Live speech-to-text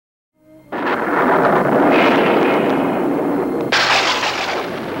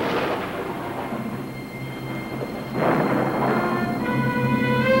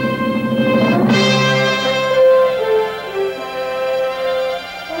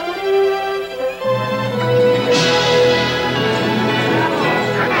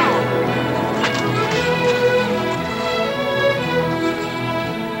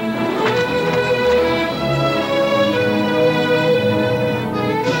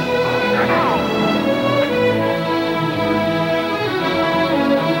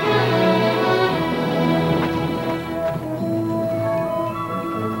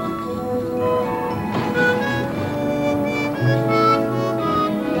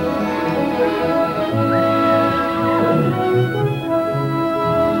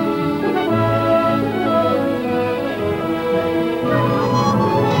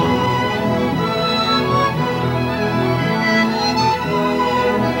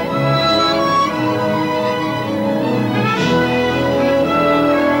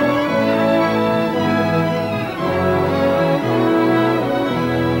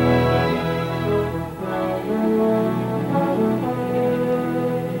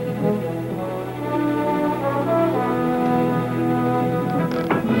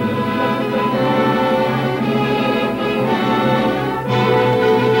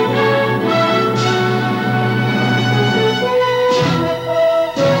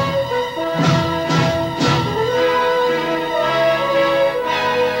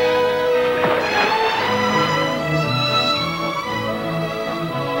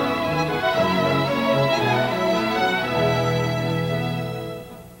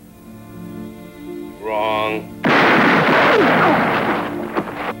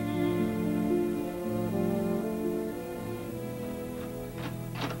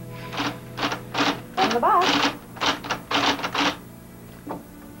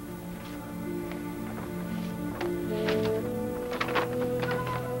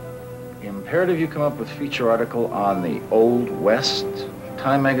Imperative you come up with a feature article on the Old West.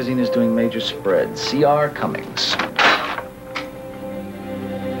 Time magazine is doing major spread. C.R. Cummings.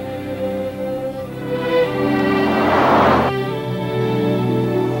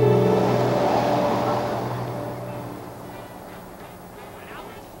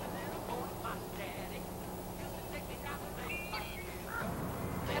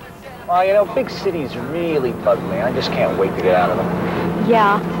 Well, you know, big cities really bug me. I just can't wait to get out of them.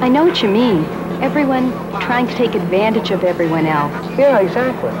 Yeah, I know what you mean. Everyone trying to take advantage of everyone else. Yeah,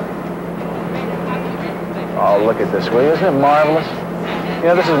 exactly. Oh, look at this, will you? Isn't it marvelous? You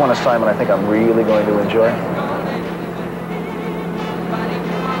know, this is one assignment I think I'm really going to enjoy.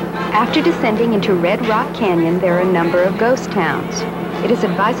 After descending into Red Rock Canyon, there are a number of ghost towns. It is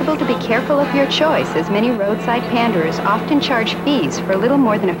advisable to be careful of your choice, as many roadside panderers often charge fees for little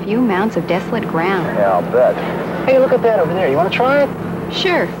more than a few mounds of desolate ground. Yeah, I'll bet. Hey, look at that over there. You want to try it?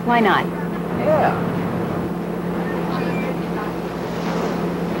 Sure, why not? Yeah.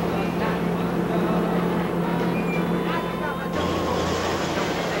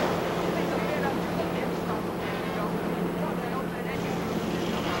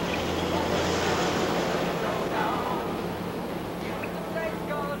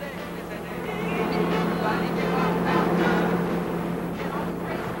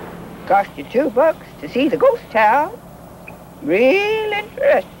 Cost you $2 to see the ghost town. Real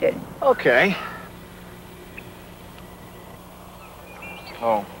interesting. Okay.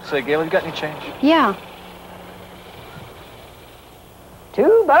 Oh, say, Gail, you got any change? Yeah.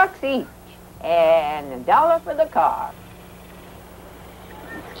 $2 each, and $1 for the car.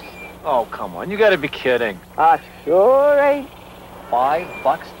 Oh, come on. You got to be kidding. I sure ain't.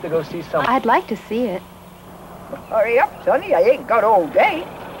 $5 to go see someone? I'd like to see it. Hurry up, sonny. I ain't got all day.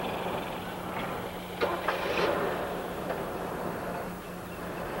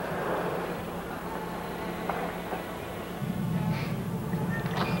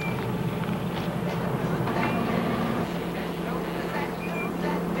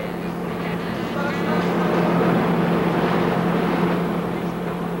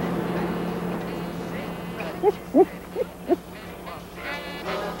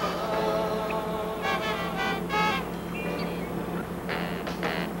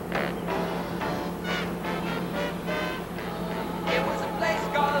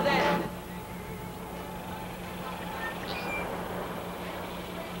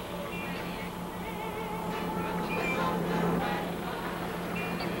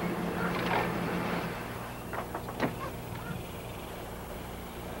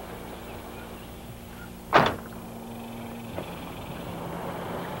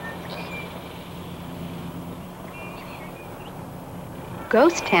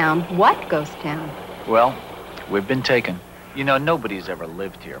 Ghost town? What ghost town? Well, we've been taken. You know, nobody's ever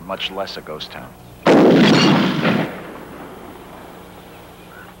lived here, much less a ghost town.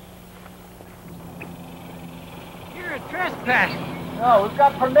 You're a trespasser. No, we've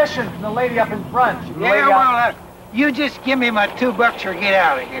got permission from the lady up in front. You just give me my $2 or get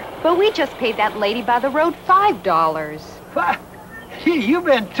out of here. But we just paid that lady by the road $5. What? You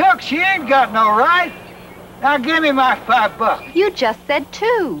been took. She ain't got no right. Now give me my $5. You just said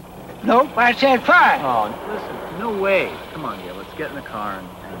 2. Nope, I said 5. Oh, listen, no way. Come on, Gail, let's get in the car and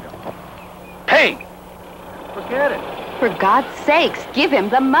go. Hey! Forget it. For God's sakes, give him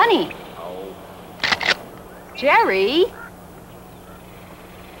the money. Oh. Jerry!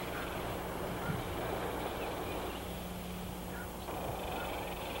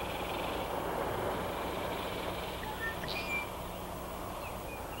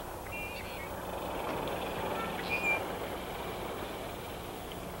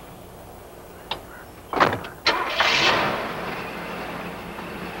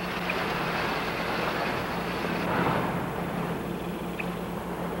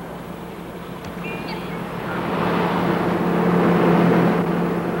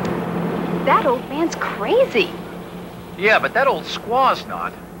 That old man's crazy. Yeah, but that old squaw's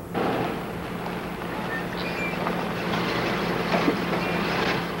not.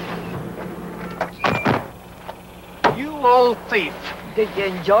 You old thief. Did you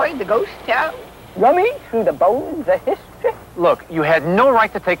enjoy the ghost town? Rummage through the bones of history? Look, you had no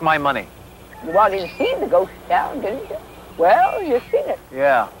right to take my money. You wanted to see the ghost town, didn't you? Well, you've seen it.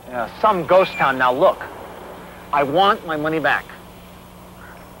 Yeah, some ghost town. Now look, I want my money back.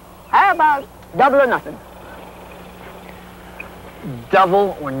 How about double or nothing?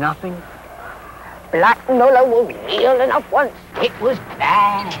 Double or nothing? Black Nola was real enough once. It was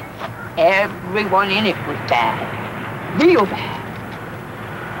bad. Everyone in it was bad. Real bad.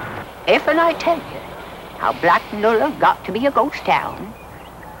 If and I tell you how Black Nola got to be a ghost town,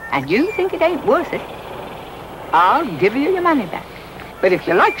 and you think it ain't worth it, I'll give you your money back. But if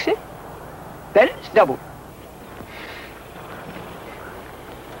you likes it, then it's double.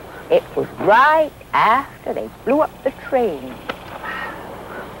 It was right after they blew up the train.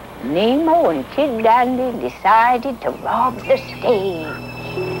 Nemo and Kid Dandy decided to rob the stage.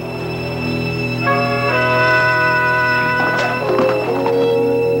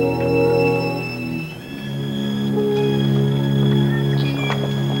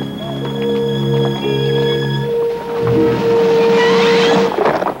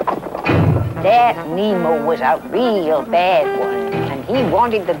 That Nemo was a real bad one, and he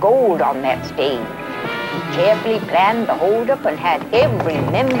wanted the gold on that stage. He carefully planned the holdup and had every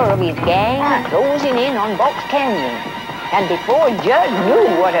member of his gang closing in on Box Canyon. And before Judd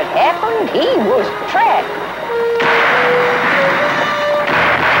knew what had happened, he was trapped.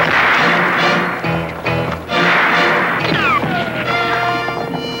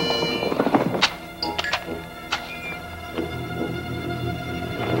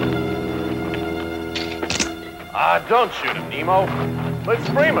 Don't shoot him, Nemo. Let's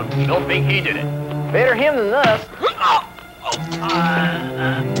frame him. Don't think he did it. Better him than us.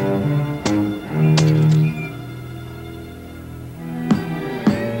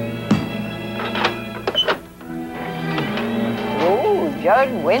 Oh,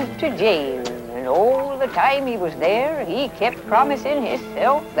 Judd went to jail, and all the time he was there, he kept promising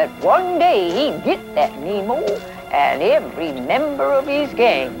himself that one day he'd get that Nemo and every member of his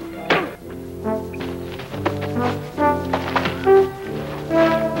gang.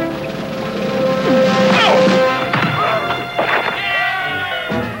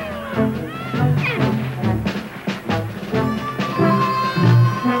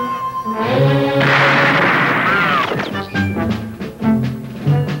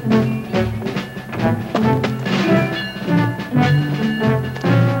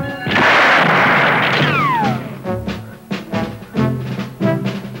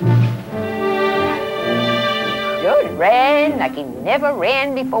 Like he never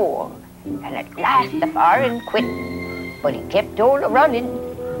ran before, and at last the firing quit, but he kept on running.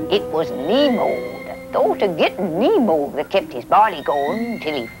 It was Nemo, the thought of getting Nemo that kept his body going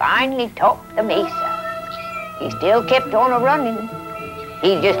till he finally topped the mesa. He still kept on running.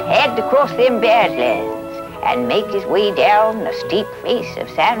 He just had to cross them badlands and make his way down the steep face of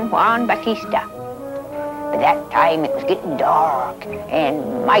San Juan Bautista. By that time it was getting dark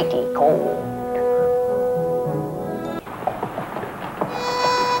and mighty cold.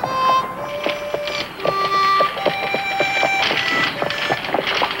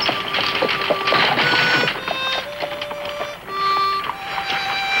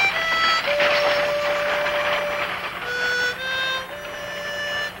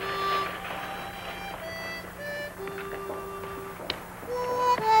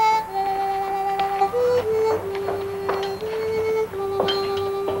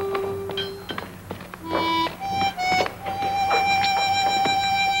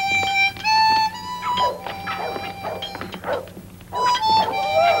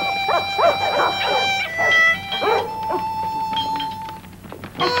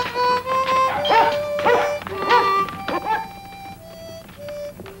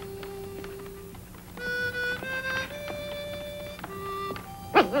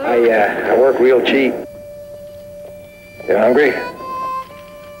 I work real cheap. You hungry?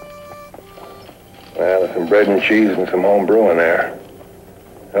 Well, there's some bread and cheese and some home brew in there.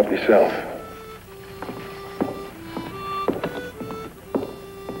 Help yourself.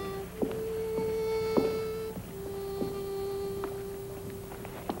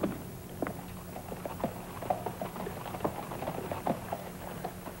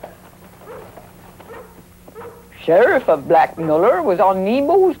 Sheriff of Black Miller was on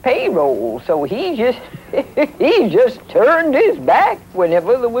Nemo's payroll, so he just turned his back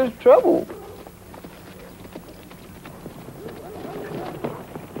whenever there was trouble.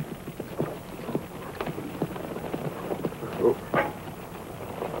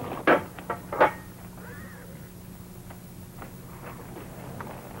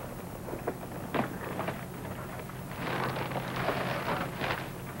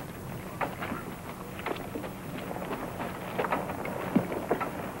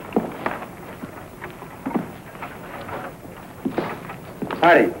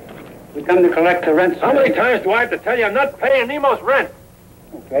 Howdy. We come to collect the rent. How many times do I have to tell you I'm not paying Nemo's rent?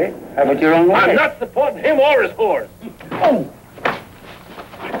 Okay. Have it your own way. I'm not supporting him or his whores. Oh.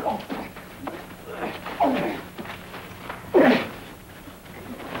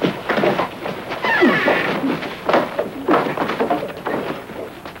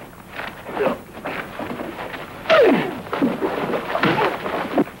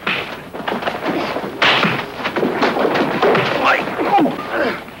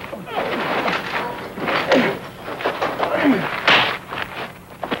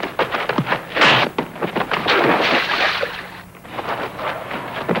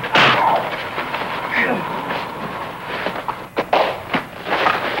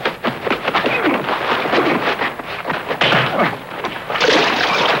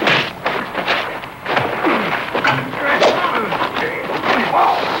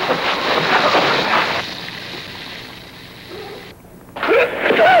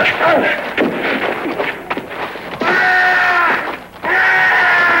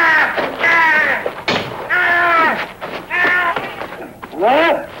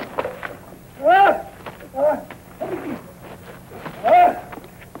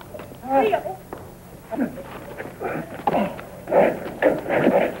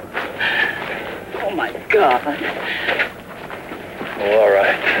 God. Oh, all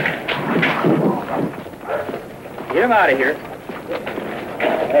right. Get him out of here.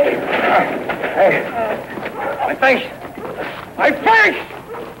 Hey. My face! My face!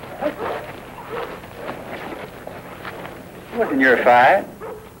 Wasn't your fight?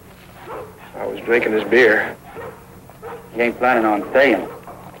 I was drinking his beer. You ain't planning on staying.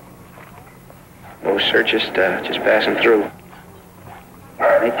 No, sir, just passing through.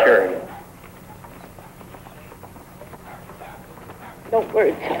 Make sure of it. No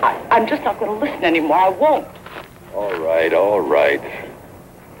words. I'm just not going to listen anymore. I won't. All right, all right.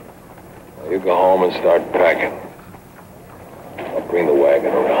 Now you go home and start packing. I'll bring the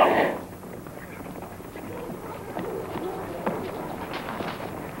wagon around.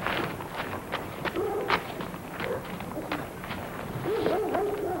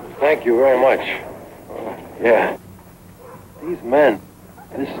 Thank you very much. Yeah. These men,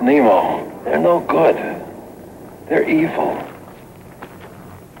 this Nemo, they're no good. They're evil.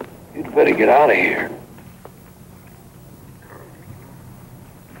 You'd better get out of here.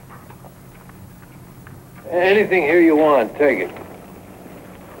 Anything here you want, take it.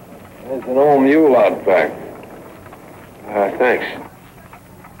 There's an old mule out back. Thanks.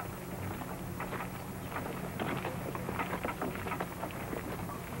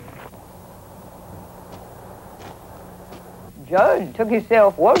 Judge took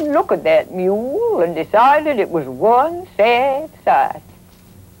himself one look at that mule and decided it was one sad sight.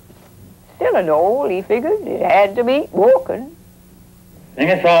 Still and all, he figured it had to be walking.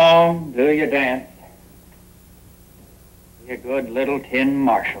 Sing a song, do your dance. Be a good little tin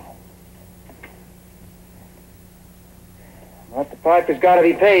marshal. But the piper's got to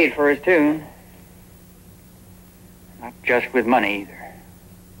be paid for his tune. Not just with money, either.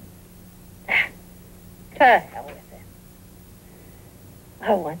 To hell with it.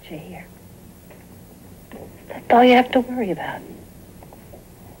 I want you here. That's all you have to worry about.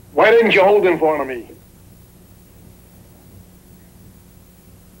 Why didn't you hold in front of me?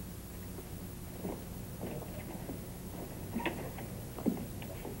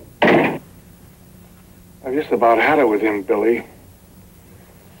 I've just about had it with him, Billy.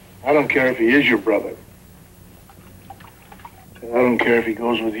 I don't care if he is your brother. And I don't care if he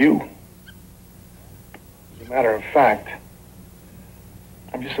goes with you. As a matter of fact,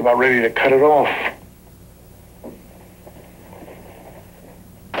 I'm just about ready to cut it off.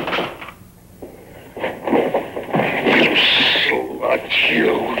 You slut,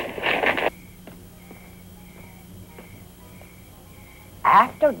 you.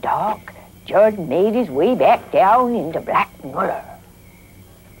 After dark, Judd made his way back down into Black Muller.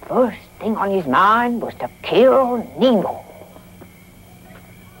 First thing on his mind was to kill Nemo.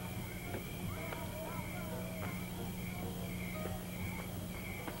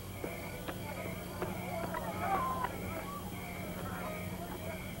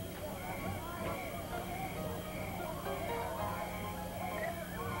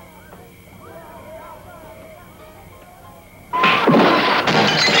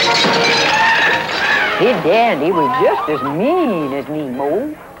 Kid Dandy was just as mean as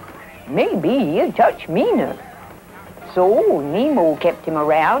Nemo. Maybe a touch meaner. So Nemo kept him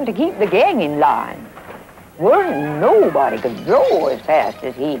around to keep the gang in line. Wasn't nobody could draw as fast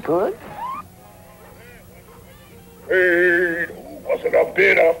as he could. Afraid, wasn't a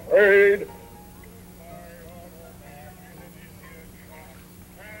bit afraid.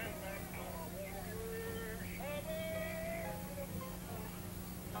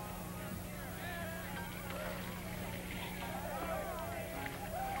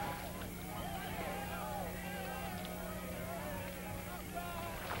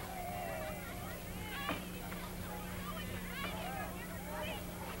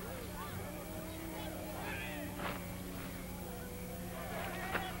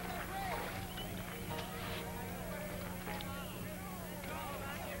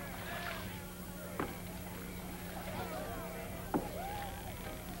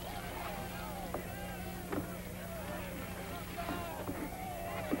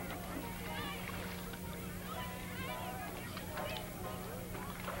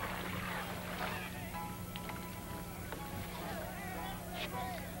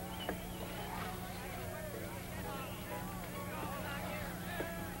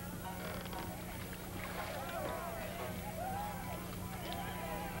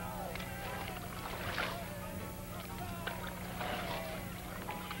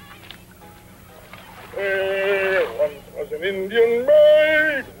 Once was an Indian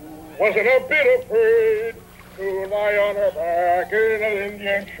maid who wasn't a bit afraid to lie on her back in an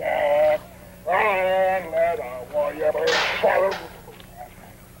Indian shack and let a warrior swallow.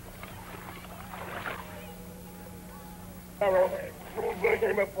 arrowhead through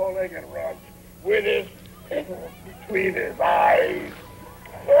him a four-legged rug with his finger between his eyes.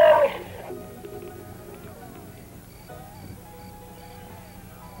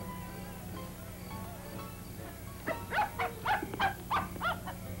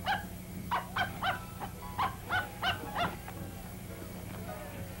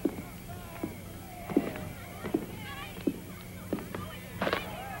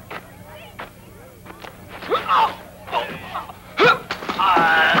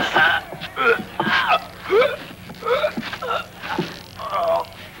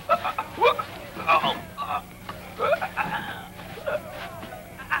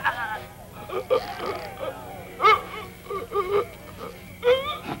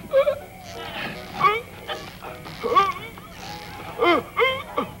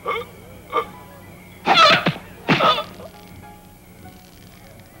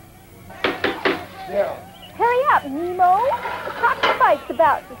 Hurry up, Nemo. The cockfight's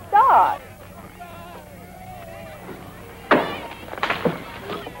about to start.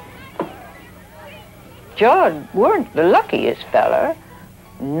 Judd weren't the luckiest feller.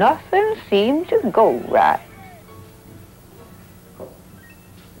 Nothing seemed to go right.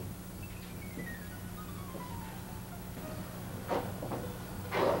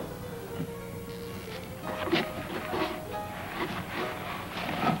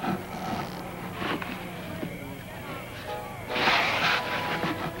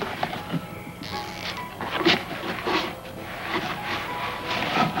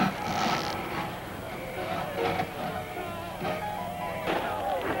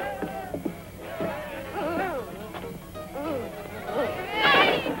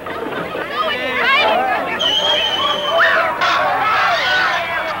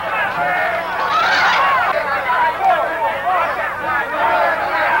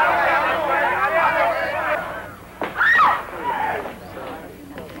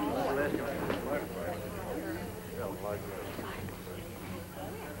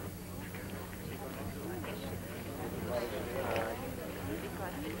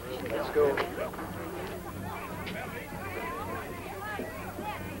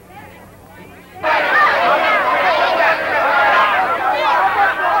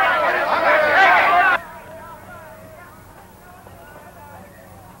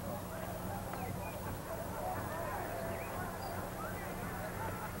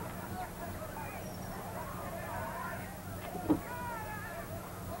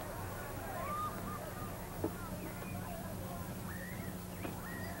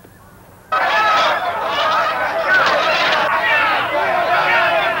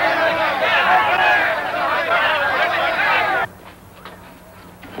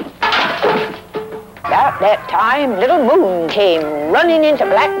 About that time, little Moon came running into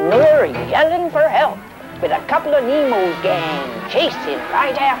Black Mirror yelling for help, with a couple of Nemo's gang chasing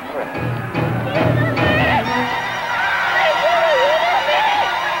right after him.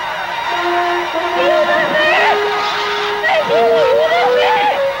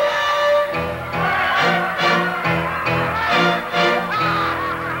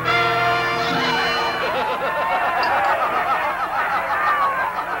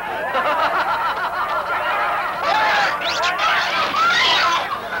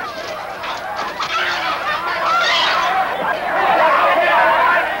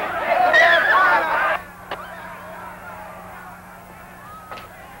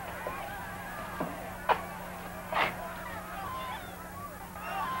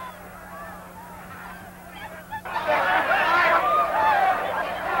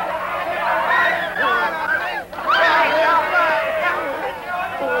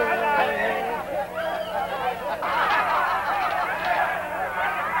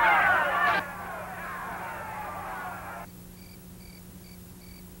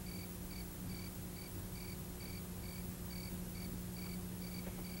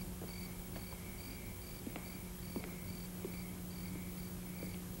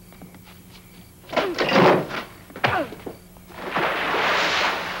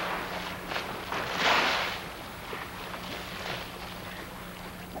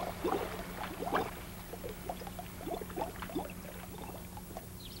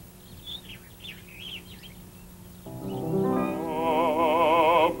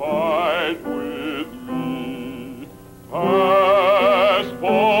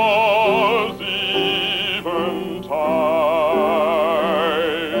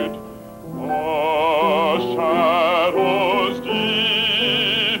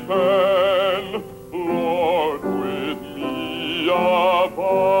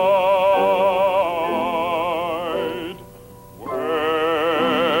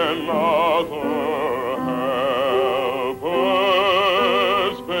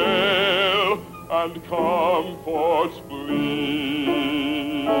 and comforts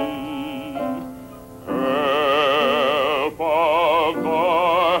bleed. Help of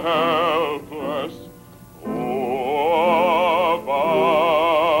the helpless, oh,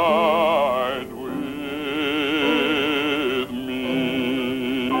 abide with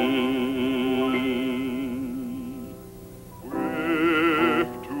me.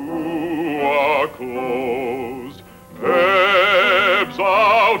 Swift to a close, ebbs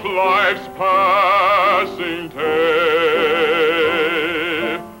out life's passing day.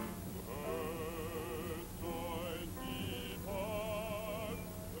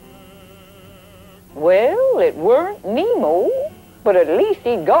 Well, it weren't Nemo, but at least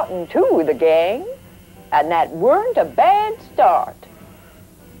he'd gotten two of the gang, and that weren't a bad start.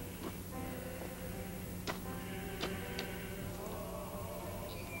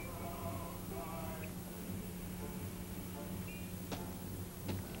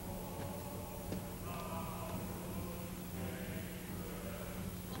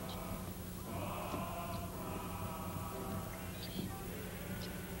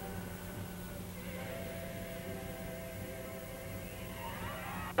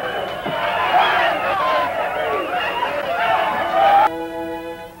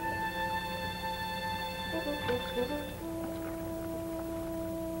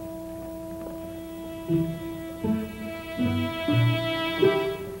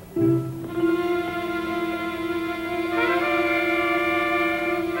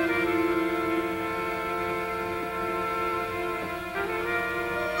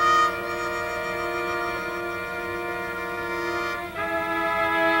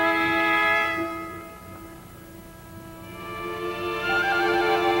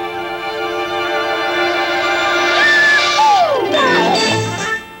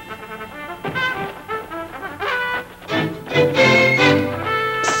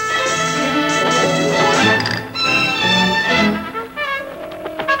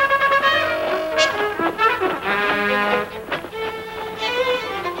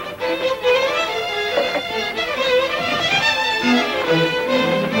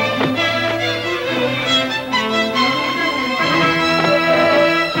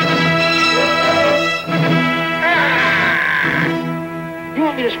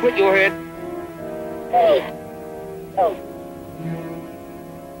 Split your head.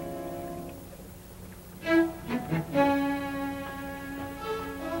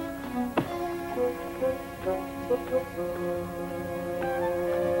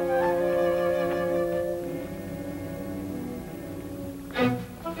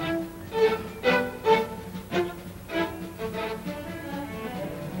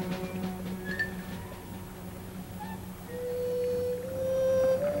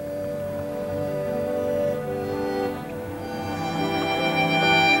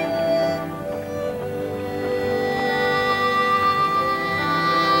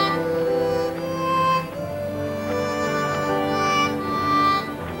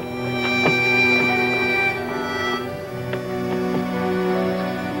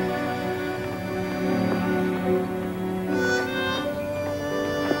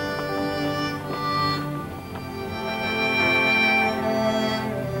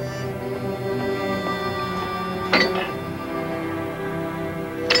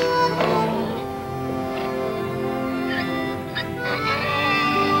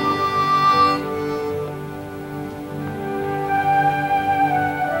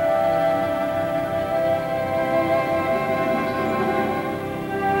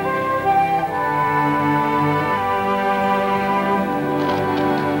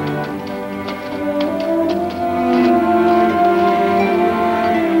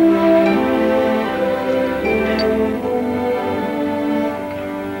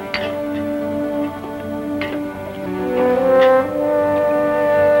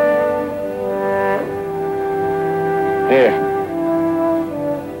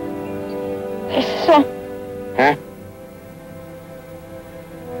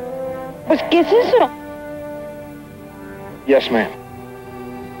 Yes, ma'am.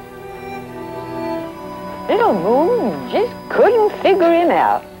 Little Moon just couldn't figure him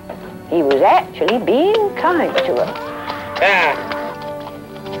out. He was actually being kind to her. Ah.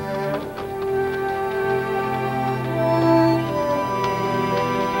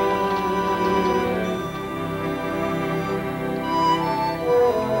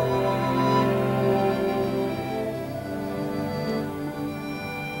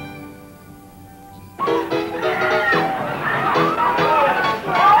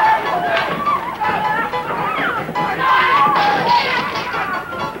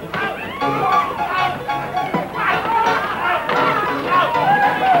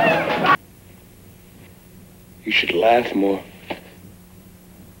 laugh more.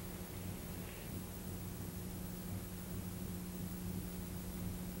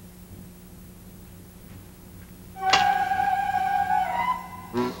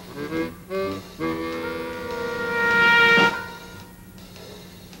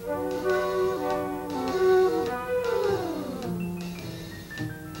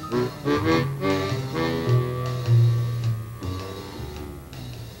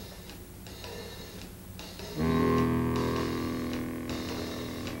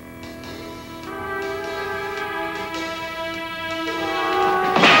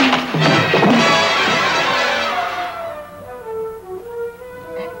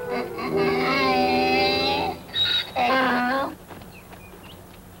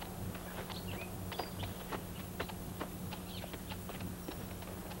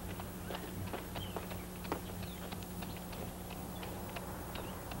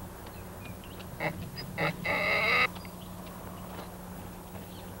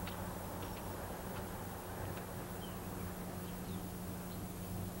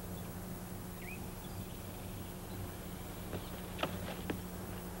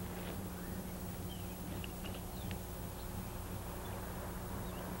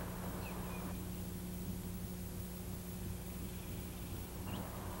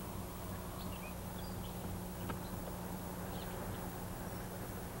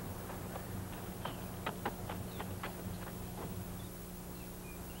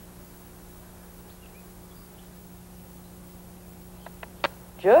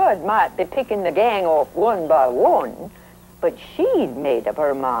 Judd might be picking the gang off one by one, but she'd made up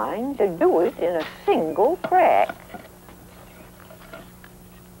her mind to do it in a single crack.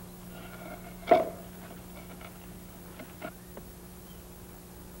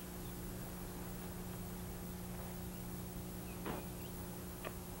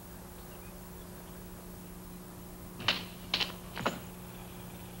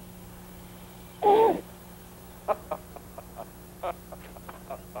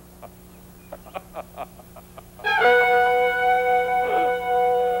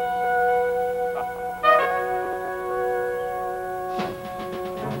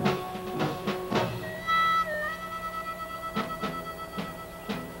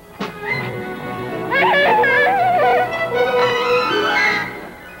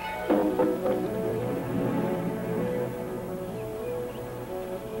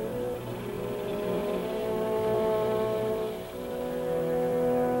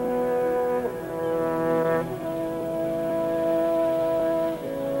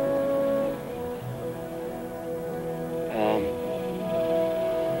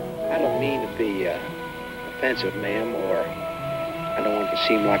 Offensive, ma'am, or I don't want it to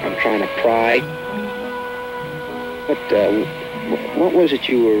seem like I'm trying to pry. What was it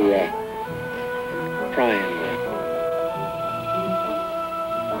you were prying with?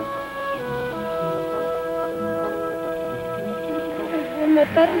 Voy a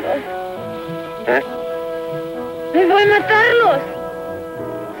matarlos. ¿Eh? ¡Me voy a matarlos!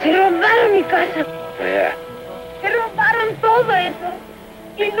 Se robaron mi casa. Yeah. Se robaron todo eso.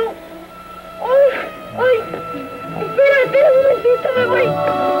 Y no... ¡Ay! ¡Ay! Espérate un momentito, me voy.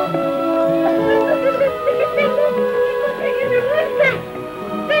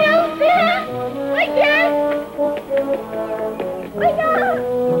 ¡Pero usted! ¡Oiga! ¡Oiga!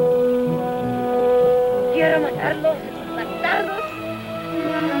 Quiero matarlos. ¡Matarlos!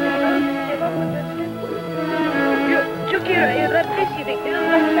 Yo quiero ayudarte si me quiero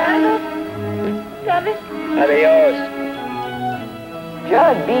matarlos. ¿Sabes? Adiós.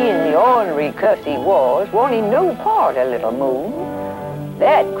 Judd, being the ornery cuss he was, wanted no part of little Moon.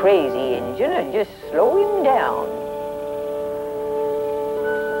 That crazy engine would just slow him down.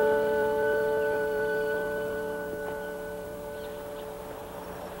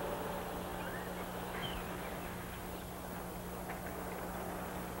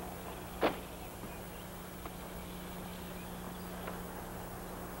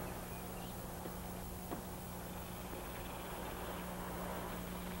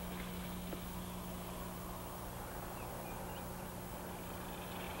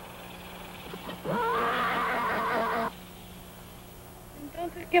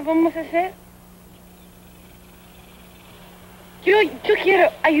 ¿Qué vamos a hacer? Yo quiero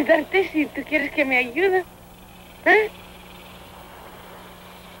ayudarte si tú quieres que me ayude. ¿Eh?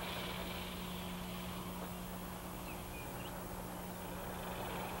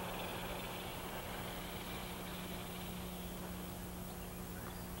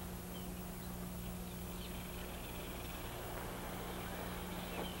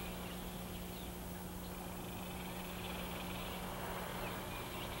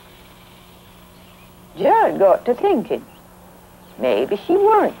 Girard got to thinking. Maybe she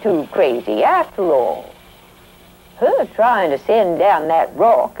weren't too crazy after all. Her trying to send down that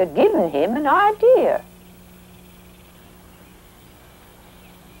rock had given him an idea.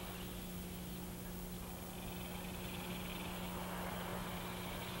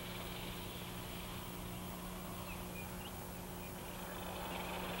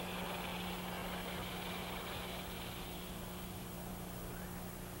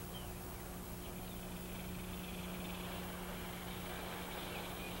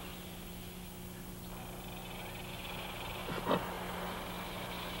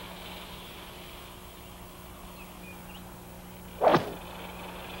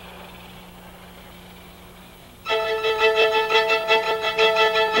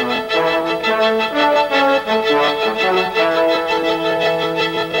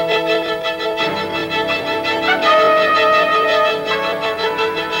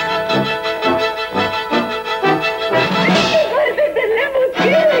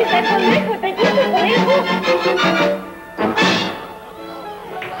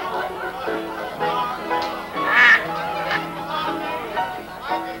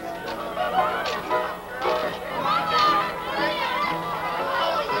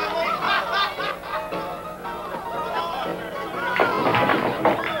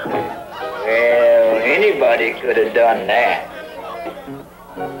 Anybody could have done that.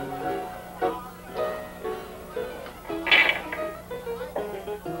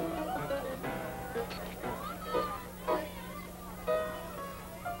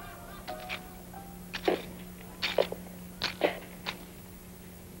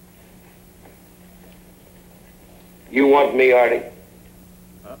 You want me, Artie?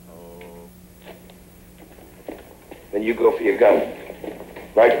 Uh-oh. Then you go for your gun.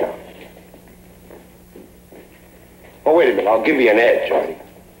 Right now. Oh, wait a minute. I'll give you an edge, Artie.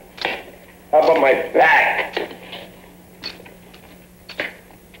 How about my back?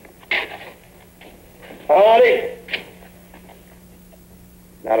 Artie?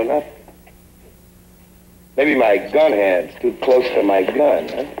 Not enough? Maybe my gun hand's too close to my gun,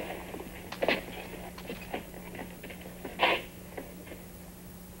 huh?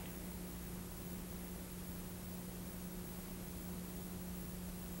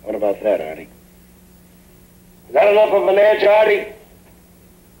 What about that, Artie? Is that enough of an edge, Artie?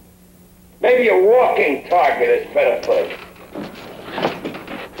 Maybe a walking target is better for you.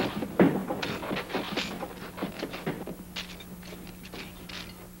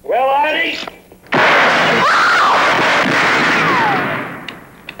 Well, Artie?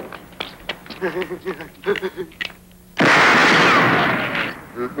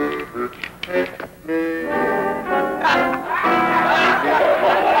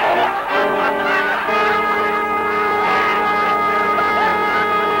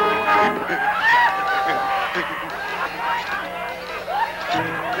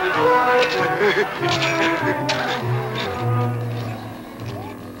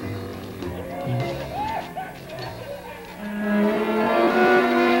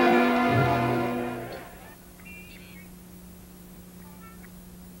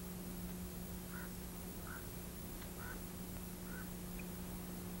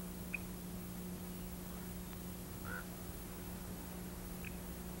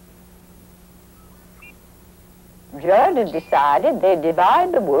 Girard had decided they'd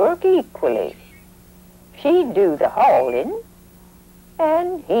divide the work equally. She'd do the hauling,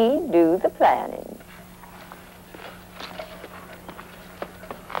 and he'd do the planning.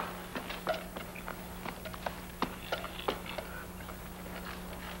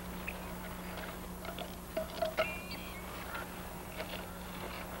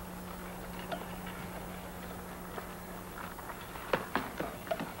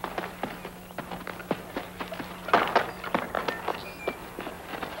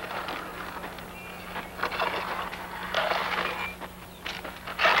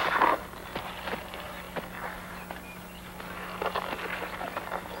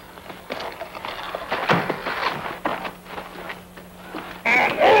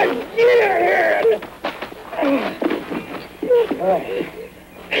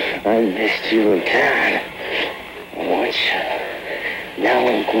 I missed you again. Once. Now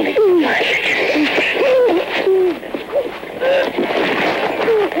I'm going to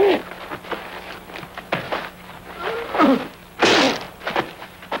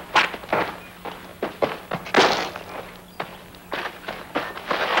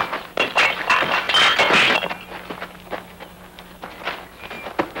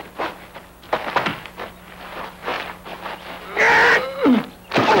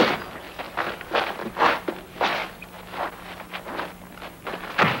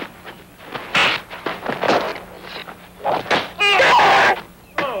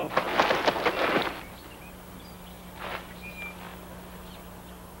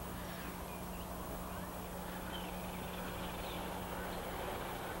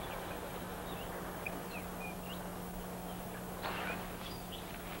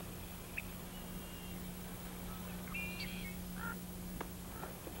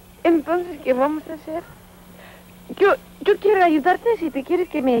Entonces, ¿qué vamos a hacer? Yo quiero ayudarte si te quieres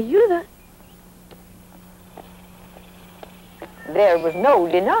que me ayude. There was no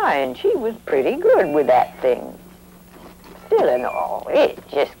denying she was pretty good with that thing. Still and all, it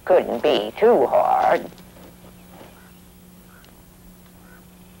just couldn't be too hard.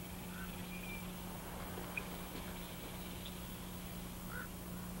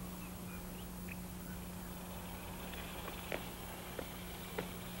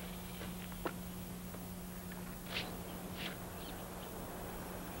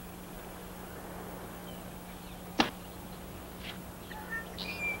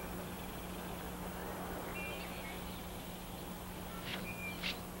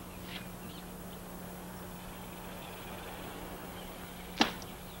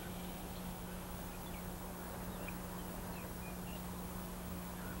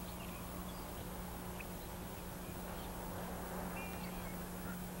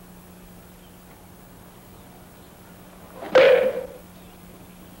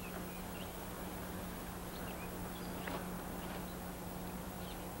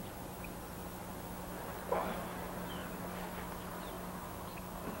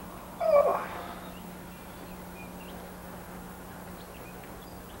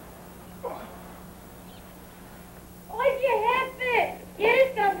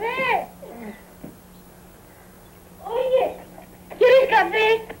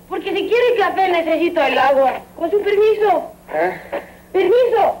 Porque si quiere café necesito el agua. Con su permiso. ¿Eh?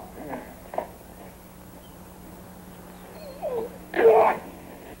 Permiso.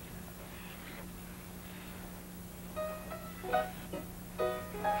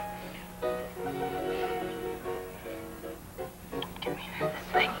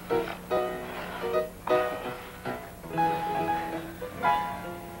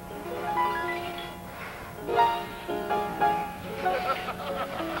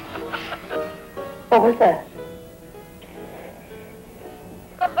 What was that?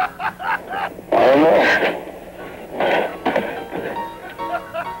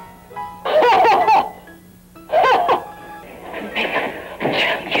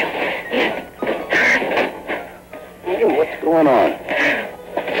 What's going on?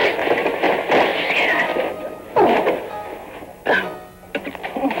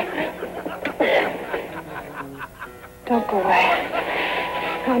 Don't go away.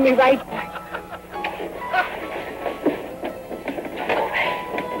 I'll be right back.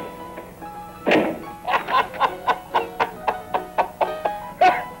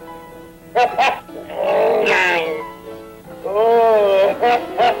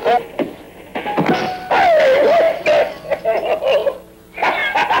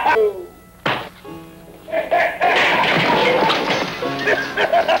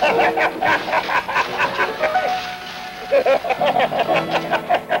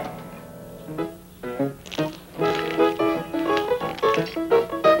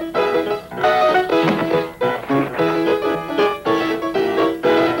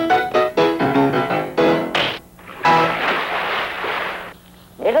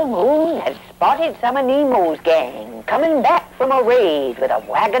 Some of Nemo's gang coming back from a raid with a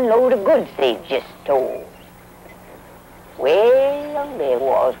wagon load of goods they'd just stole. Well, there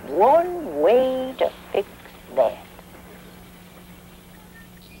was one way to fix that.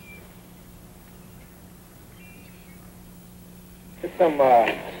 Some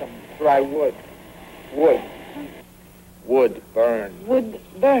dry wood. Wood, burn. Wood,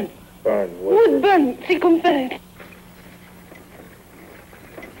 burn. Burn, wood. Wood, burn. Sí, compadre.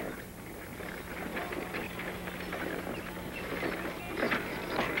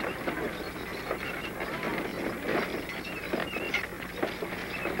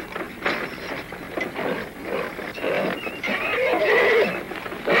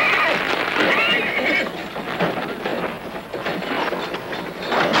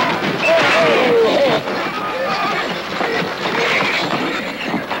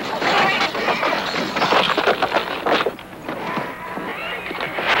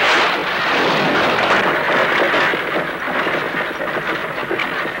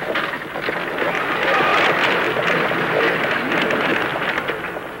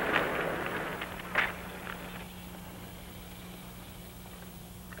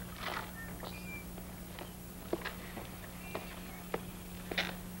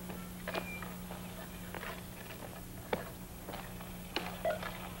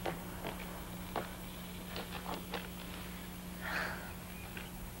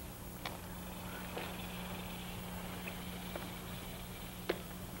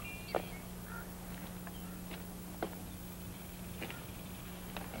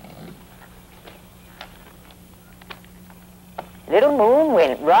 Little Moon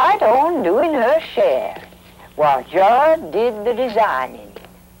went right on doing her share, while Girard did the designing.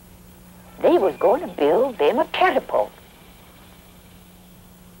 They was going to build them a catapult.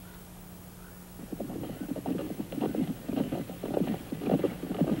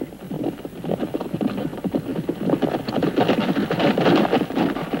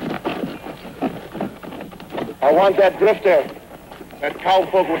 I want that drifter. That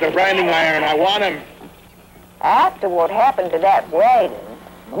cowpoke with the branding iron. I want him. After what happened to that wagon,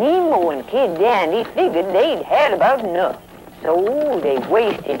 Nemo and Kid Dandy figured they'd had about enough. So they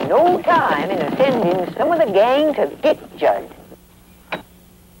wasted no time in sending some of the gang to get Judd.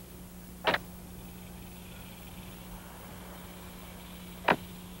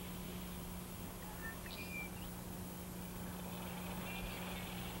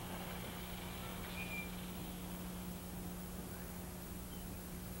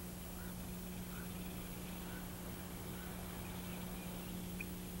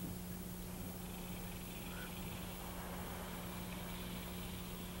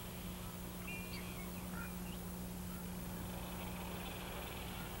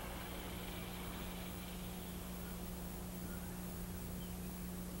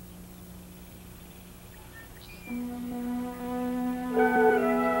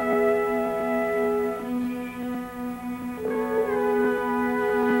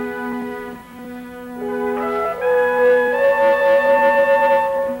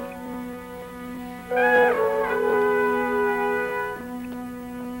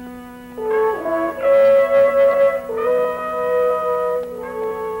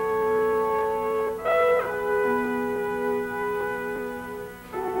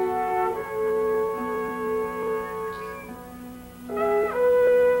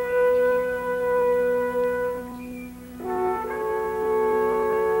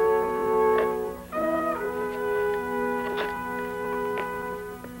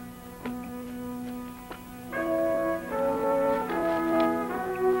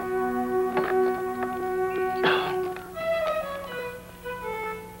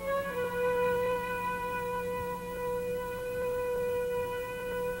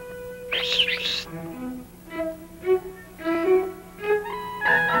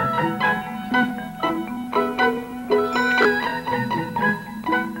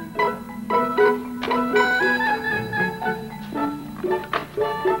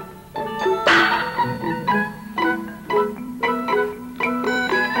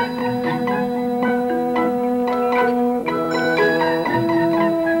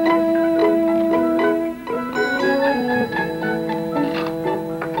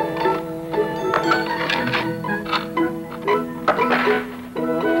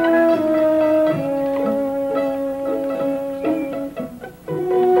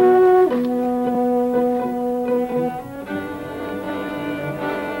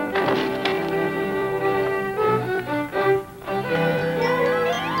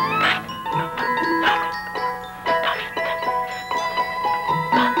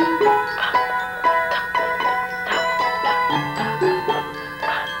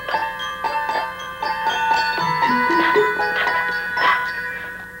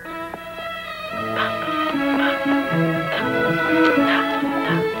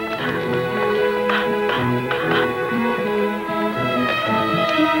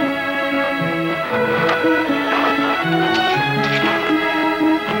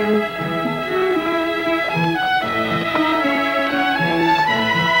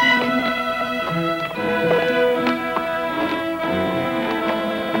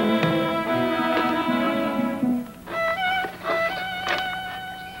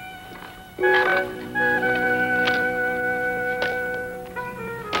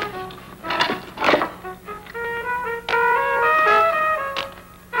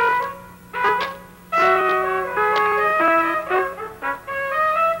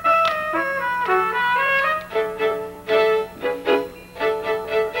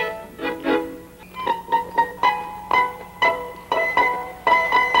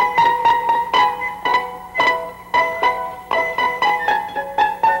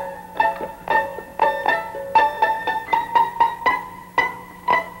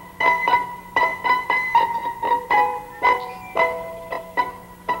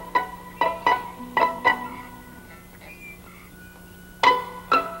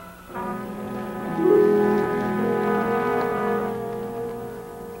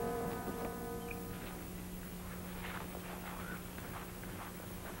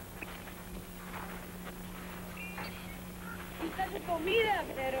 comida,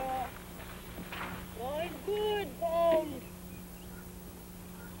 pero no es good, Paul.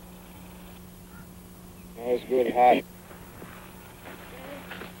 No, it's good hot.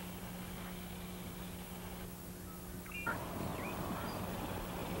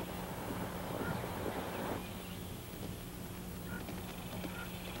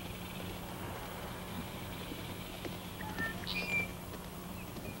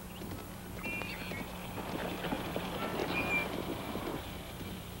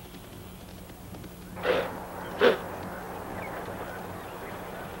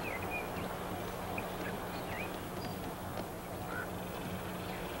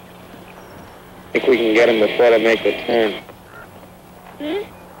 think we can get them before they make the turn. Hmm?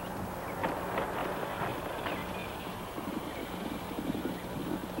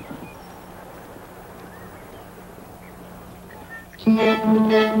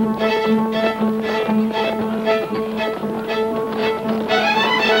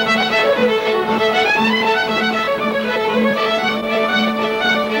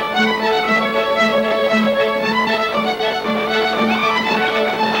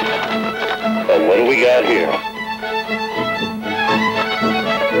 Well, what do we got here?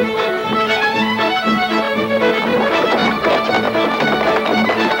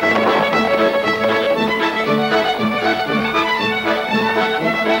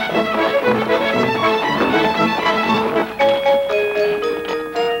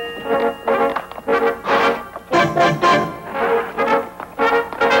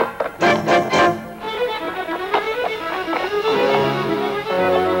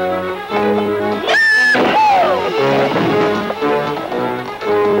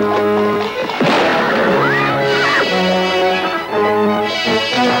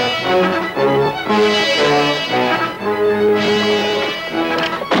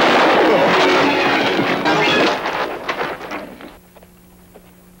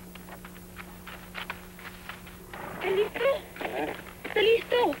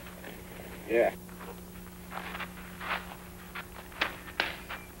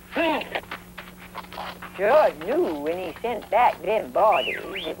 Girard knew when he sent back them bodies,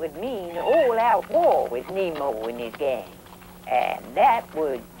 it would mean all-out war with Nemo and his gang. And that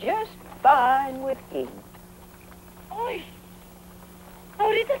was just fine with him. ¡Ay!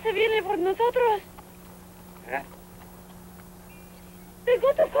 Ahorita se viene por nosotros. ¿Eh? ¡Tengo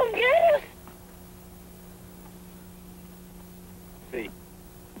otros compañeros! Sí.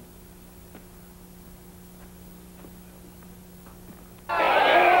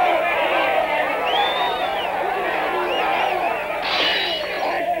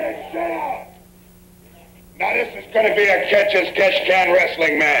 Now this is going to be a catch-as-catch-can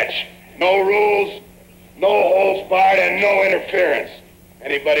wrestling match. No rules, no holds barred, and no interference.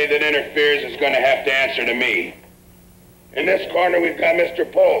 Anybody that interferes is going to have to answer to me. In this corner, we've got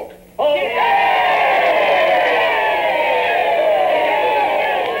Mr. Polk. All right,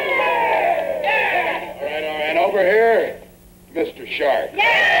 and over here, Mr. Shark.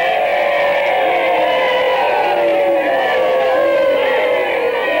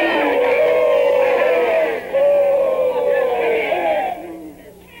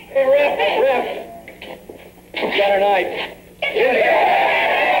 Got her knife.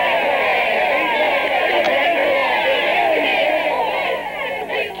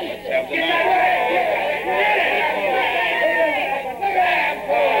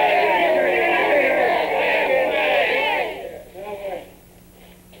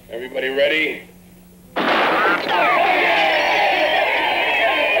 Everybody ready?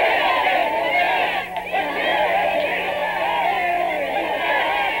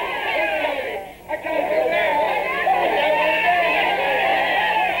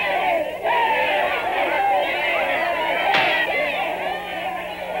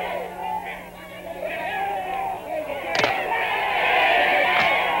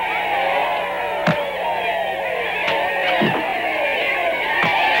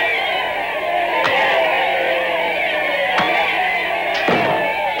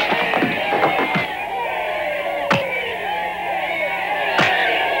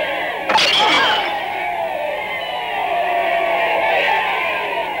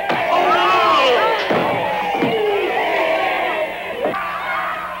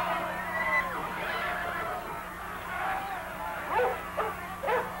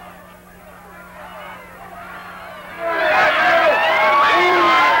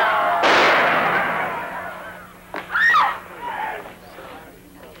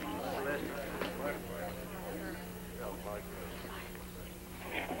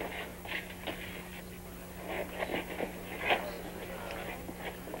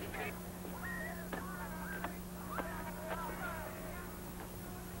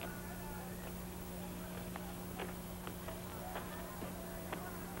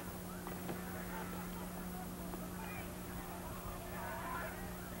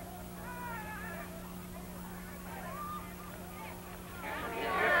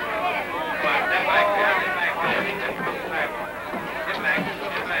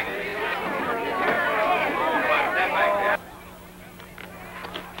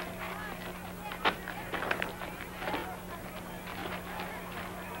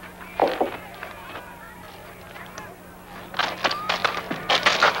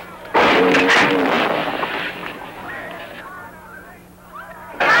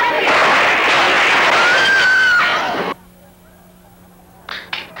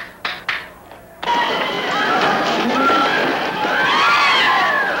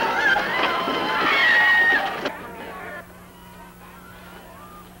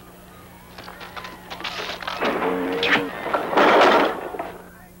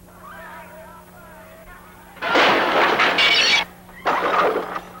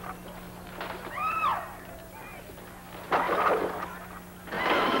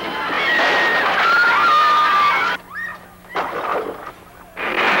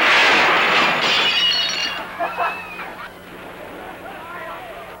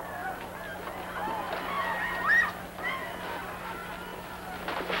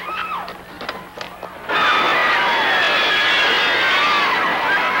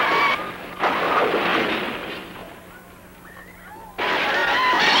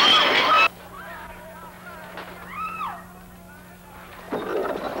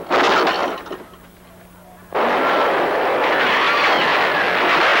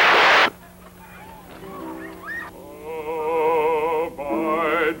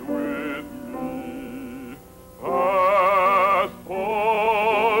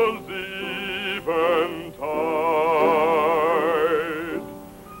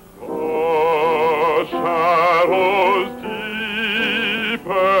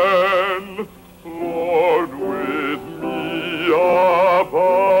 voice.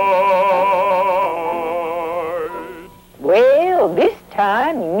 Well, this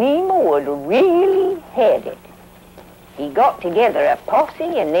time Nemo had really had it. He got together a posse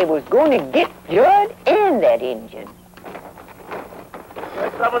and they was going to get Judd and that engine.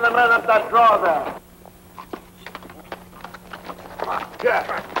 Get some of the men up that draw there.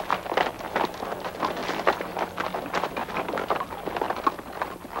 Yeah.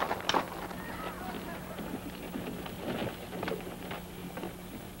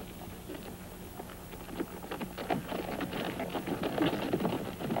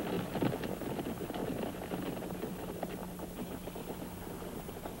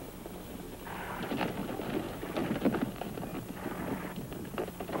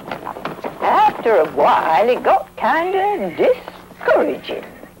 After a while, it got kind of discouraging.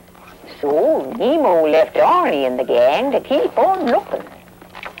 So Nemo left Arnie and the gang to keep on looking.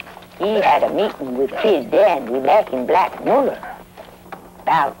 He had a meeting with his dandy back in Black Muller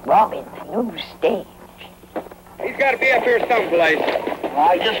about robbing the new stage. He's got to be up here someplace. All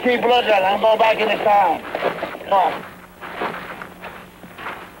right, just keep looking. I'm going back into town. Come on.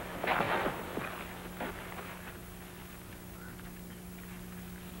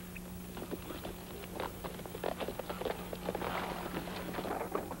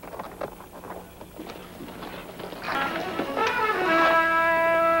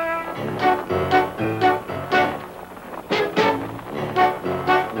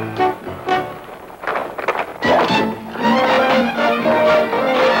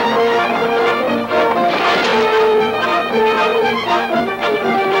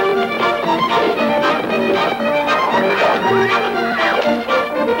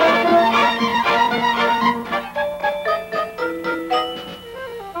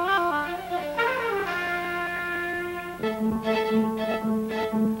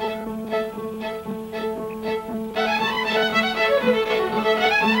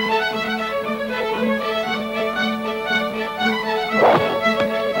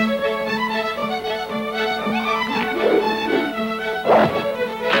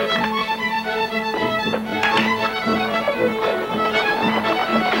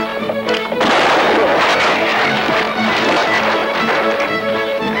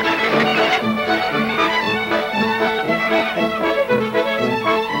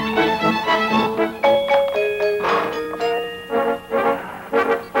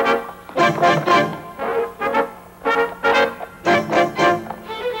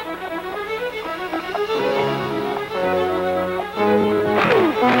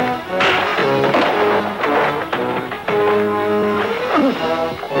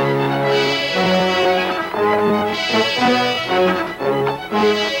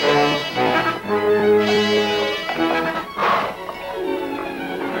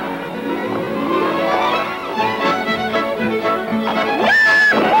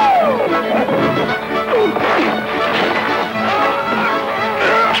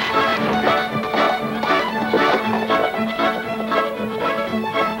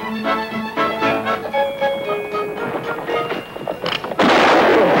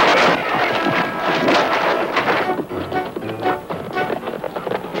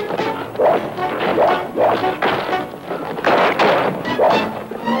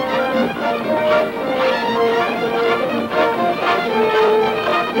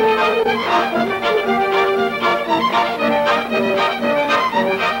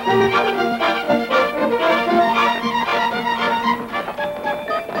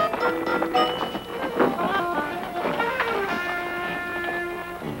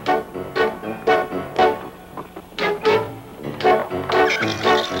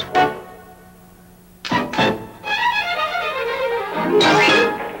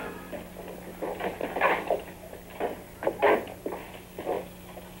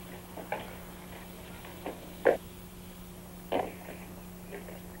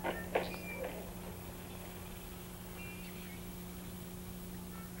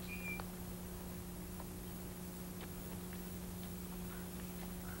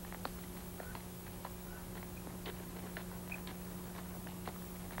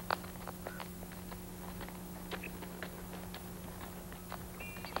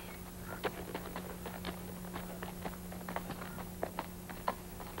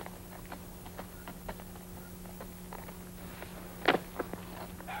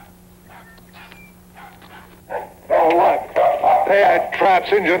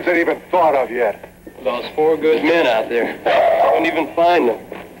 Traps Indians ain't even thought of yet. Lost 4 good men out there. Couldn't even find them.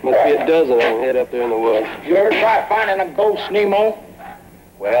 Must be a dozen of them hid up there in the woods. You ever try finding a ghost, Nemo?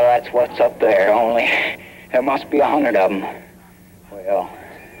 Well, that's what's up there, only there must be 100 of them. Well,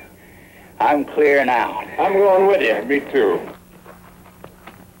 I'm clearing out. I'm going with you. Me too.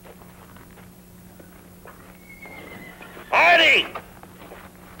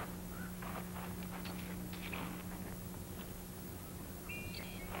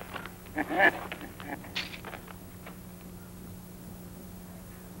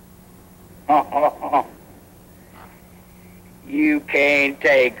 You can't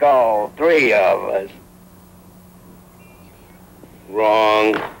take all three of us.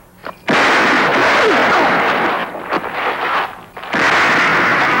 Wrong.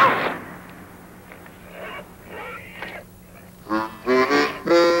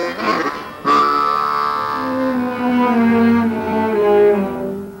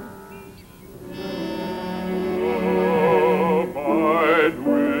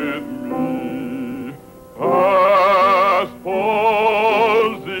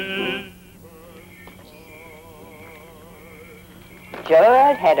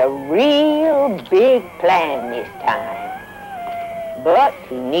 Girard had a real big plan this time, but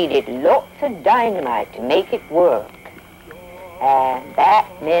he needed lots of dynamite to make it work. And that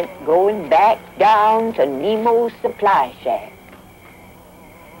meant going back down to Nemo's supply shack.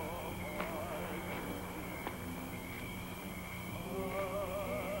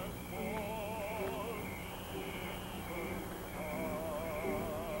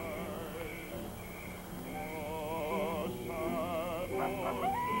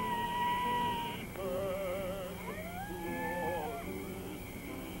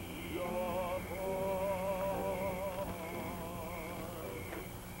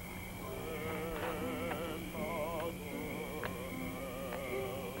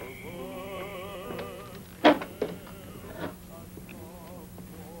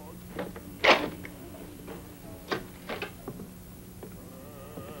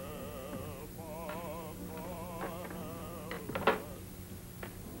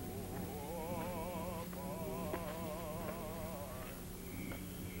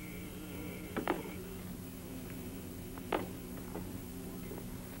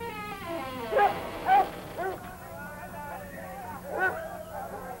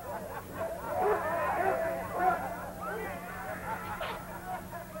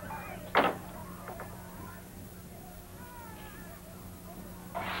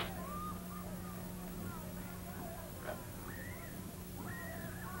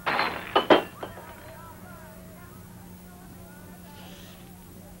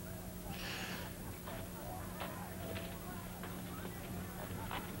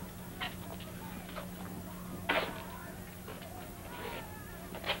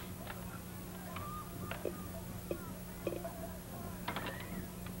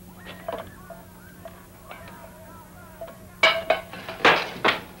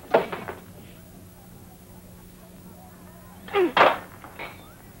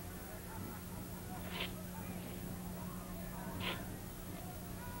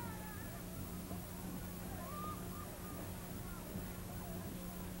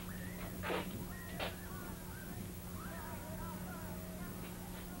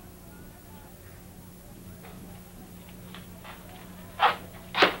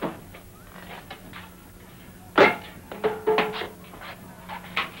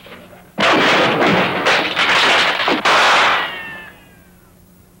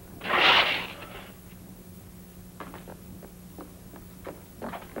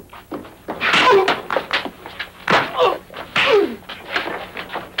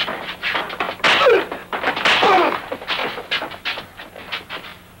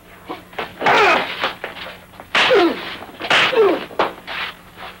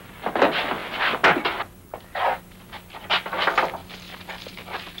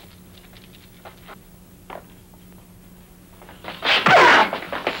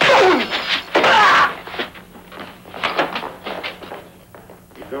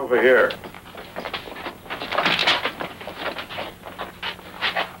 Over here.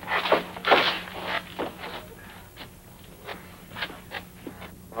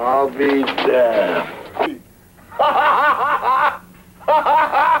 I'll be damned.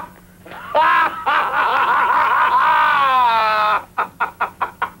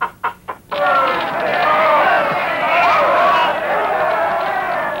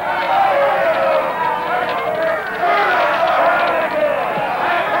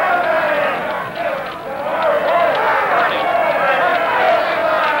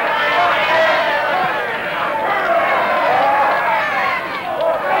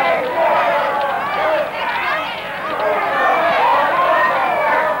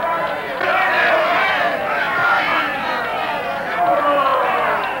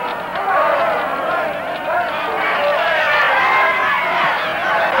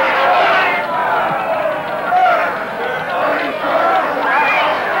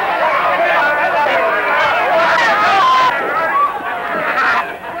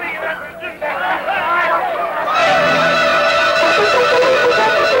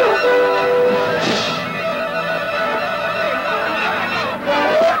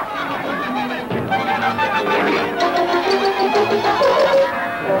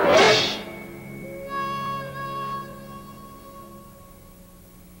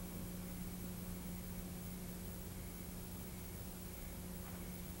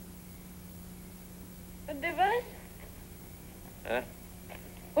 The bus? Huh?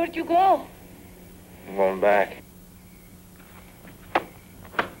 Where'd you go? I'm going back.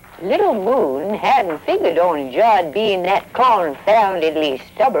 Little Moon hadn't figured on Judd being that confoundedly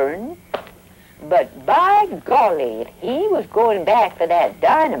stubborn. But by golly, if he was going back for that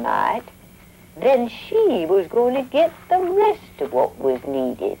dynamite, then she was going to get the rest of what was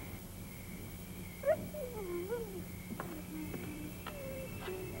needed.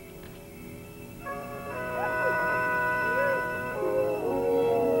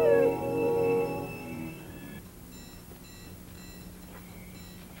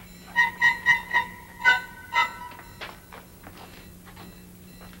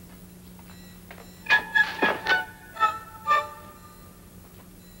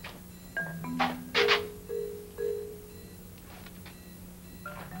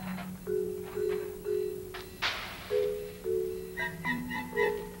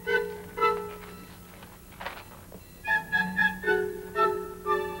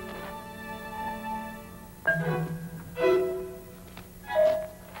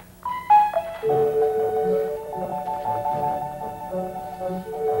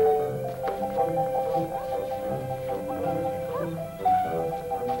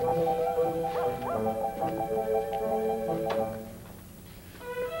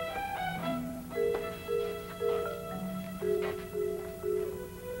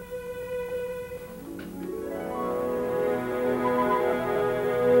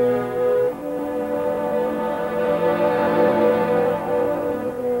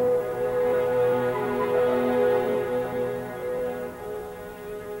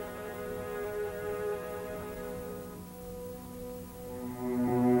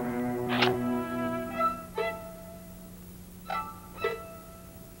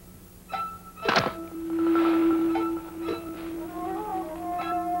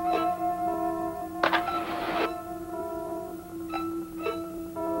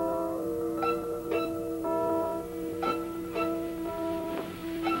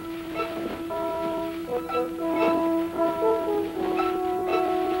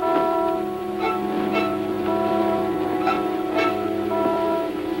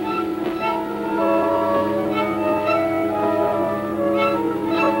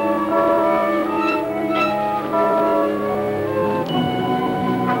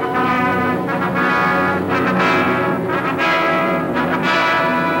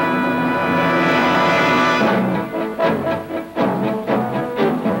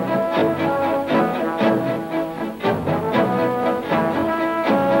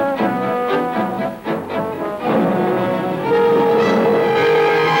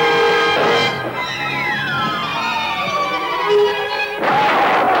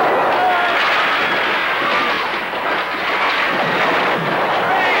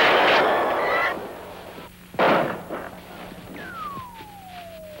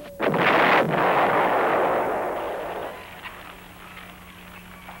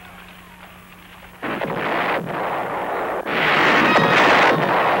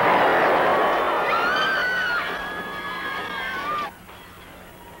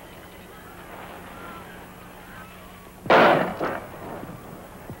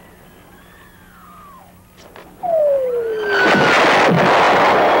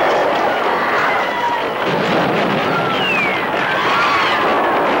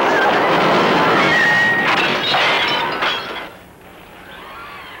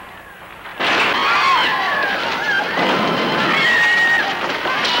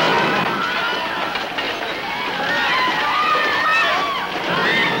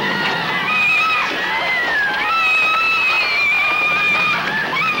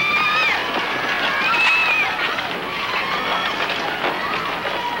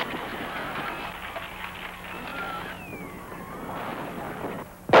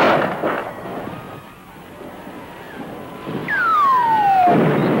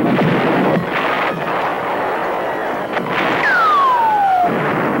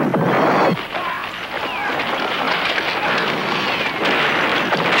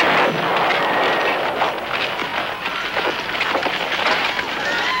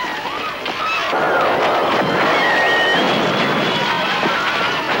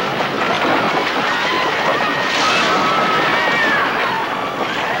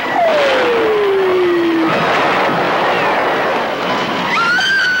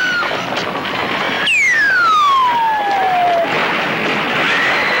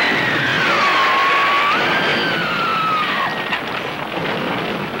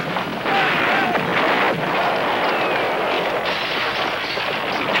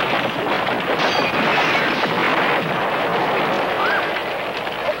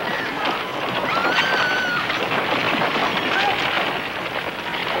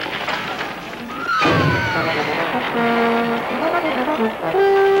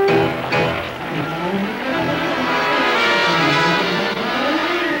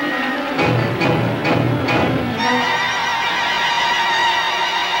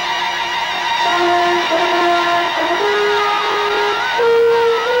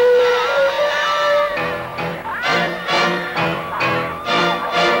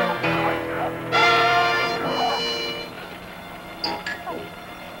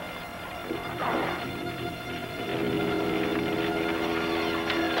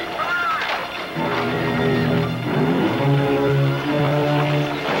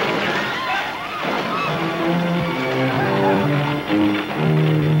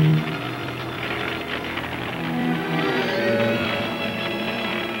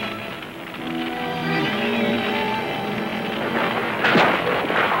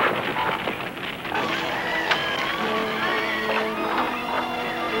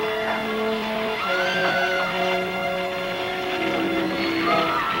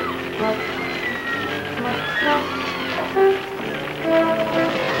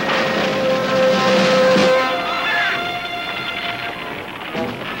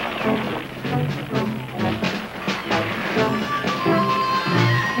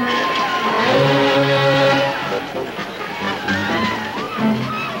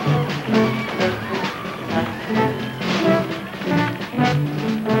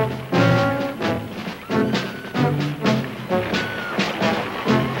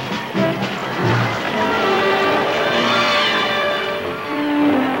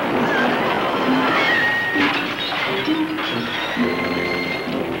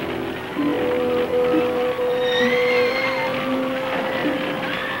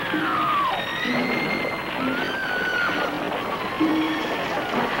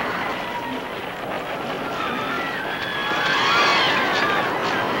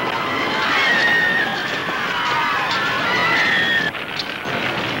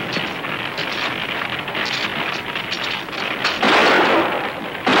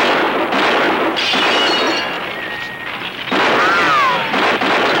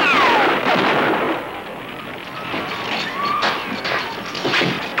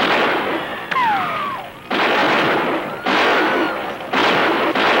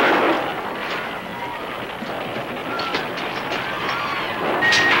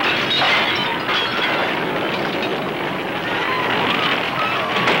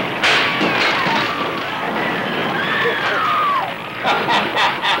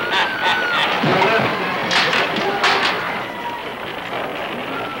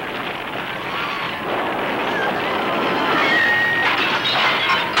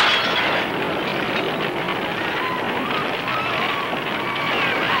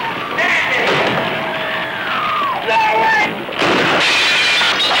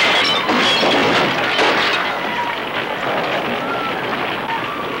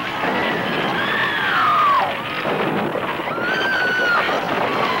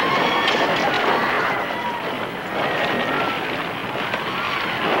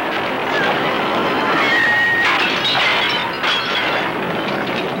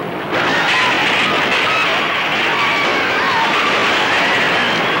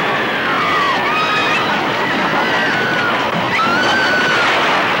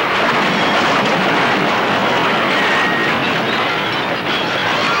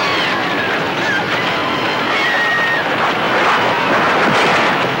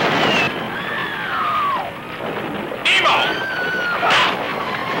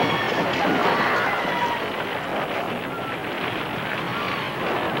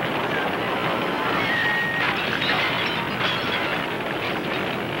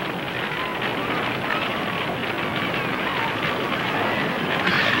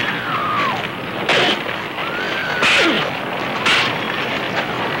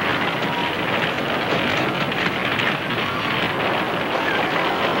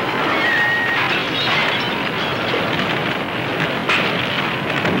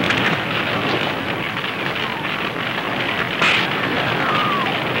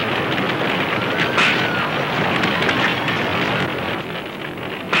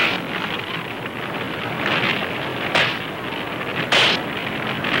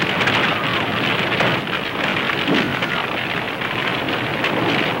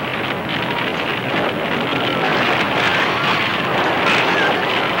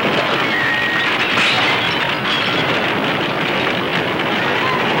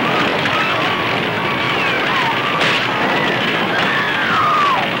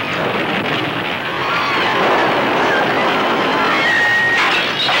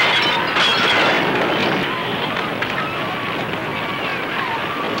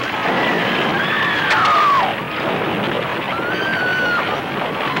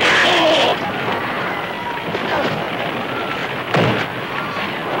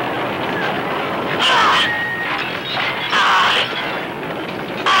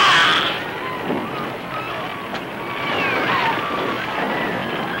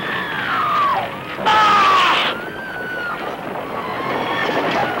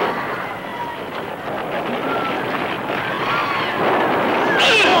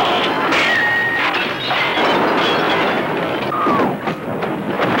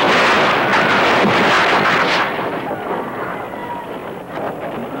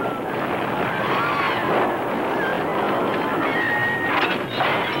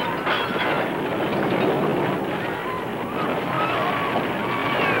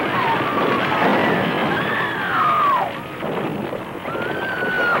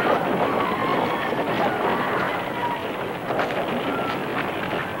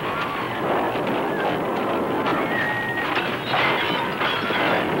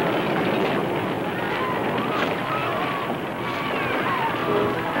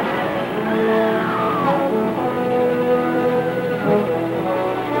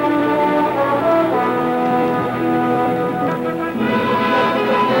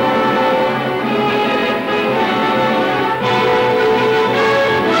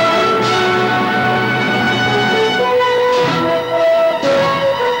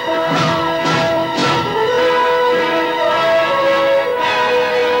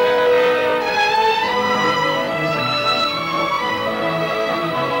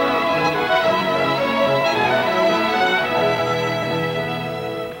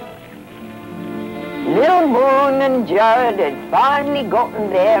 And Girard had finally gotten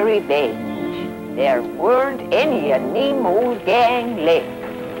their revenge. There weren't any of Nemo's gang left.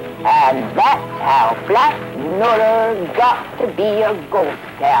 And that's how Flat Nutter got to be a ghost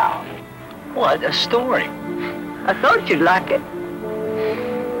town. What a story. I thought you'd like it.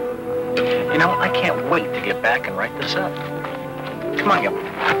 You know, I can't wait to get back and write this up. Come on, Gil.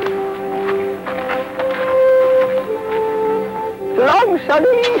 So long,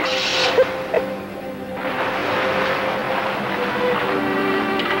 Sonny.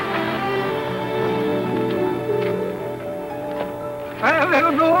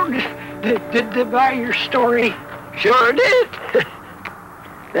 Well, did they buy your story? Sure did.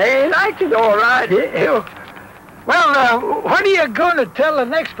 They liked it all right. Well, what are you going to tell the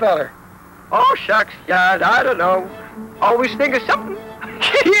next feller? Oh, shucks, John, I don't know. Always think of something.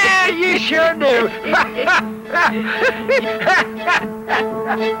 Yeah, you sure do.